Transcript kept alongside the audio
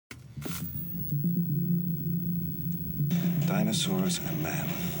Dinosaurs and man,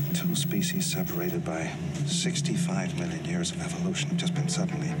 two species separated by 65 million years of evolution, just been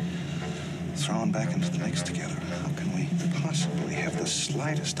suddenly thrown back into the mix together. How can we possibly have the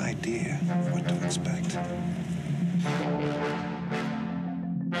slightest idea what to expect?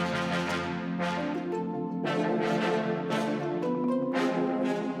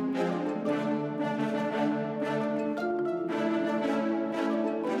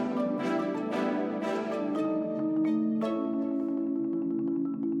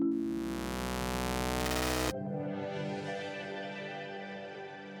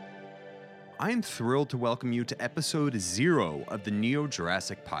 I'm thrilled to welcome you to episode 0 of the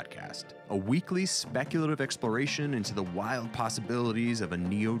NeoJurassic Podcast, a weekly speculative exploration into the wild possibilities of a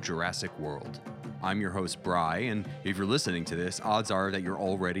NeoJurassic world. I'm your host, Bry, and if you're listening to this, odds are that you're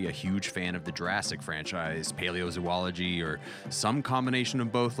already a huge fan of the Jurassic franchise, paleozoology, or some combination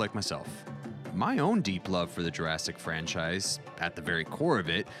of both like myself. My own deep love for the Jurassic franchise, at the very core of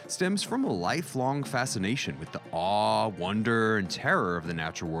it, stems from a lifelong fascination with the awe, wonder, and terror of the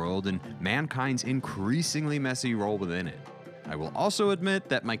natural world and mankind's increasingly messy role within it. I will also admit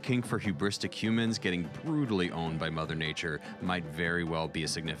that my kink for hubristic humans getting brutally owned by Mother Nature might very well be a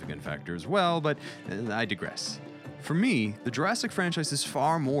significant factor as well, but I digress. For me, the Jurassic franchise is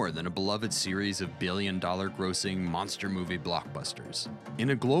far more than a beloved series of billion-dollar grossing monster movie blockbusters. In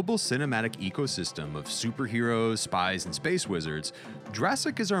a global cinematic ecosystem of superheroes, spies, and space wizards,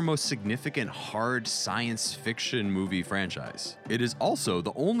 Jurassic is our most significant hard science fiction movie franchise. It is also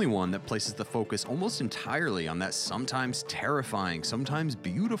the only one that places the focus almost entirely on that sometimes terrifying, sometimes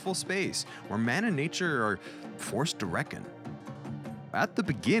beautiful space where man and nature are forced to reckon. At the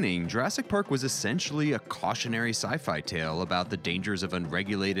beginning, Jurassic Park was essentially a cautionary sci-fi tale about the dangers of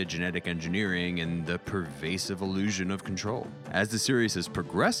unregulated genetic engineering and the pervasive illusion of control. As the series has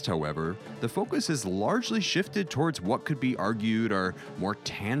progressed, however, the focus has largely shifted towards what could be argued are more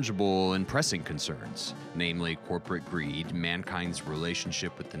tangible and pressing concerns, namely corporate greed, mankind's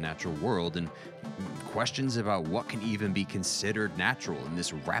relationship with the natural world, and questions about what can even be considered natural in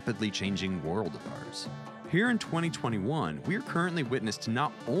this rapidly changing world of ours. Here in 2021, we are currently witness to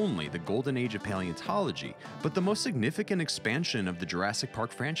not only the golden age of paleontology, but the most significant expansion of the Jurassic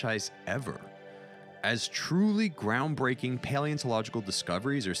Park franchise ever. As truly groundbreaking paleontological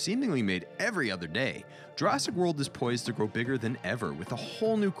discoveries are seemingly made every other day, Jurassic World is poised to grow bigger than ever with a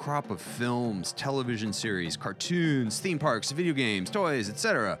whole new crop of films, television series, cartoons, theme parks, video games, toys,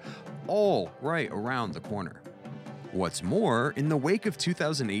 etc., all right around the corner. What's more, in the wake of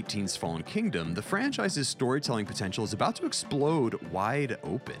 2018's Fallen Kingdom, the franchise's storytelling potential is about to explode wide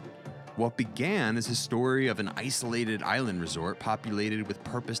open. What began as a story of an isolated island resort populated with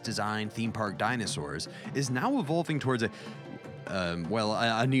purpose-designed theme park dinosaurs is now evolving towards a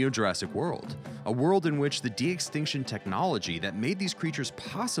NeoJurassic World. A world in which the de-extinction technology that made these creatures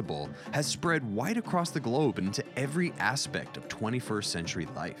possible has spread wide across the globe and into every aspect of 21st century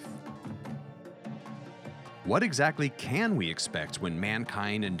life. What exactly can we expect when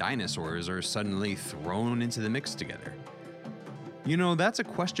mankind and dinosaurs are suddenly thrown into the mix together? You know, that's a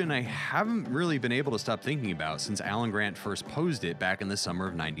question I haven't really been able to stop thinking about since Alan Grant first posed it back in the summer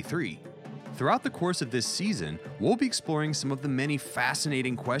of '93. Throughout the course of this season, we'll be exploring some of the many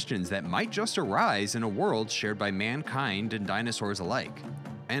fascinating questions that might just arise in a world shared by mankind and dinosaurs alike.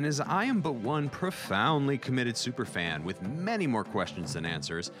 And as I am but one profoundly committed superfan with many more questions than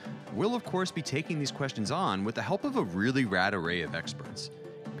answers, we'll of course be taking these questions on with the help of a really rad array of experts.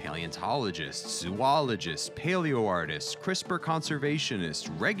 Paleontologists, zoologists, paleoartists, CRISPR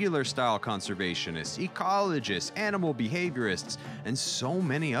conservationists, regular style conservationists, ecologists, animal behaviorists, and so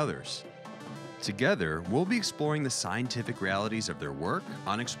many others. Together, we'll be exploring the scientific realities of their work,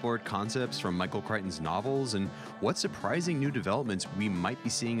 unexplored concepts from Michael Crichton's novels, and what surprising new developments we might be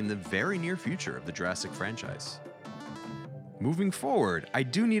seeing in the very near future of the Jurassic franchise. Moving forward, I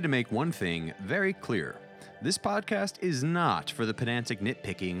do need to make one thing very clear. This podcast is not for the pedantic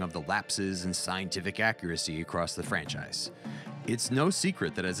nitpicking of the lapses in scientific accuracy across the franchise. It's no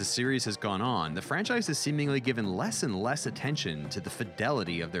secret that as the series has gone on, the franchise has seemingly given less and less attention to the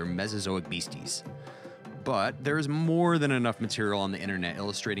fidelity of their Mesozoic beasties. But there is more than enough material on the internet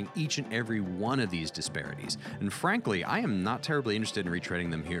illustrating each and every one of these disparities, and frankly, I am not terribly interested in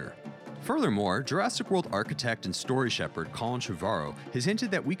retreading them here. Furthermore, Jurassic World architect and story shepherd Colin Trevorrow has hinted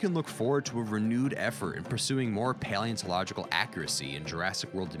that we can look forward to a renewed effort in pursuing more paleontological accuracy in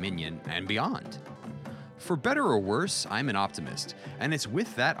Jurassic World Dominion and beyond. For better or worse, I'm an optimist, and it's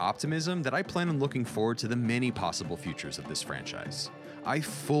with that optimism that I plan on looking forward to the many possible futures of this franchise. I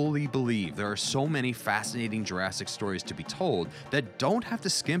fully believe there are so many fascinating Jurassic stories to be told that don't have to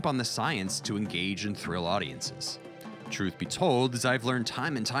skimp on the science to engage and thrill audiences. Truth be told, as I've learned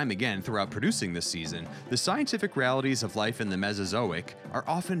time and time again throughout producing this season, the scientific realities of life in the Mesozoic are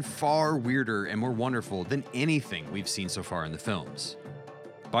often far weirder and more wonderful than anything we've seen so far in the films.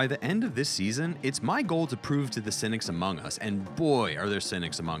 By the end of this season, it's my goal to prove to the cynics among us, and boy are there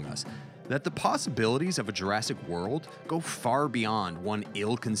cynics among us, that the possibilities of a Jurassic World go far beyond one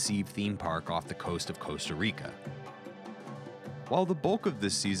ill-conceived theme park off the coast of Costa Rica. While the bulk of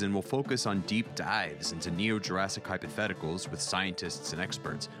this season will focus on deep dives into NeoJurassic hypotheticals with scientists and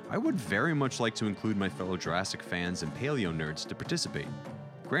experts, I would very much like to include my fellow Jurassic fans and paleo nerds to participate.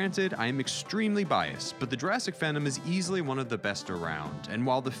 Granted, I am extremely biased, but the Jurassic fandom is easily one of the best around, and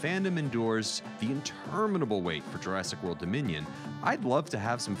while the fandom endures the interminable wait for Jurassic World Dominion, I'd love to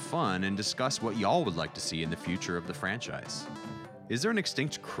have some fun and discuss what y'all would like to see in the future of the franchise. Is there an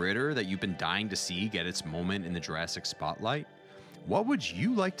extinct critter that you've been dying to see get its moment in the Jurassic spotlight? What would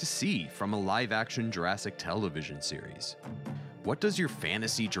you like to see from a live-action Jurassic television series? What does your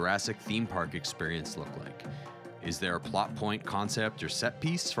fantasy Jurassic theme park experience look like? Is there a plot point, concept, or set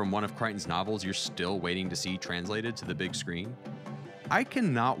piece from one of Crichton's novels you're still waiting to see translated to the big screen? I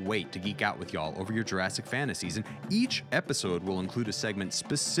cannot wait to geek out with y'all over your Jurassic fantasies, and each episode will include a segment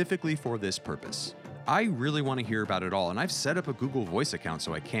specifically for this purpose. I really want to hear about it all, and I've set up a Google Voice account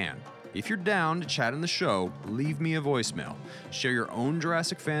so I can. If you're down to chat in the show, leave me a voicemail. Share your own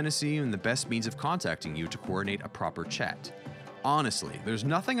Jurassic fantasy and the best means of contacting you to coordinate a proper chat. Honestly, there's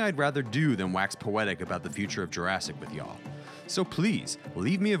nothing I'd rather do than wax poetic about the future of Jurassic with y'all. So please,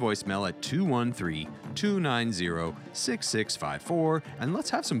 leave me a voicemail at 213-290-6654 and let's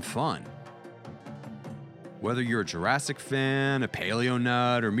have some fun. Whether you're a Jurassic fan, a paleo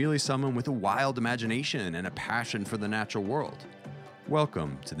nut, or merely someone with a wild imagination and a passion for the natural world,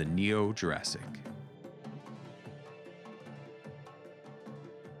 welcome to the NeoJurassic.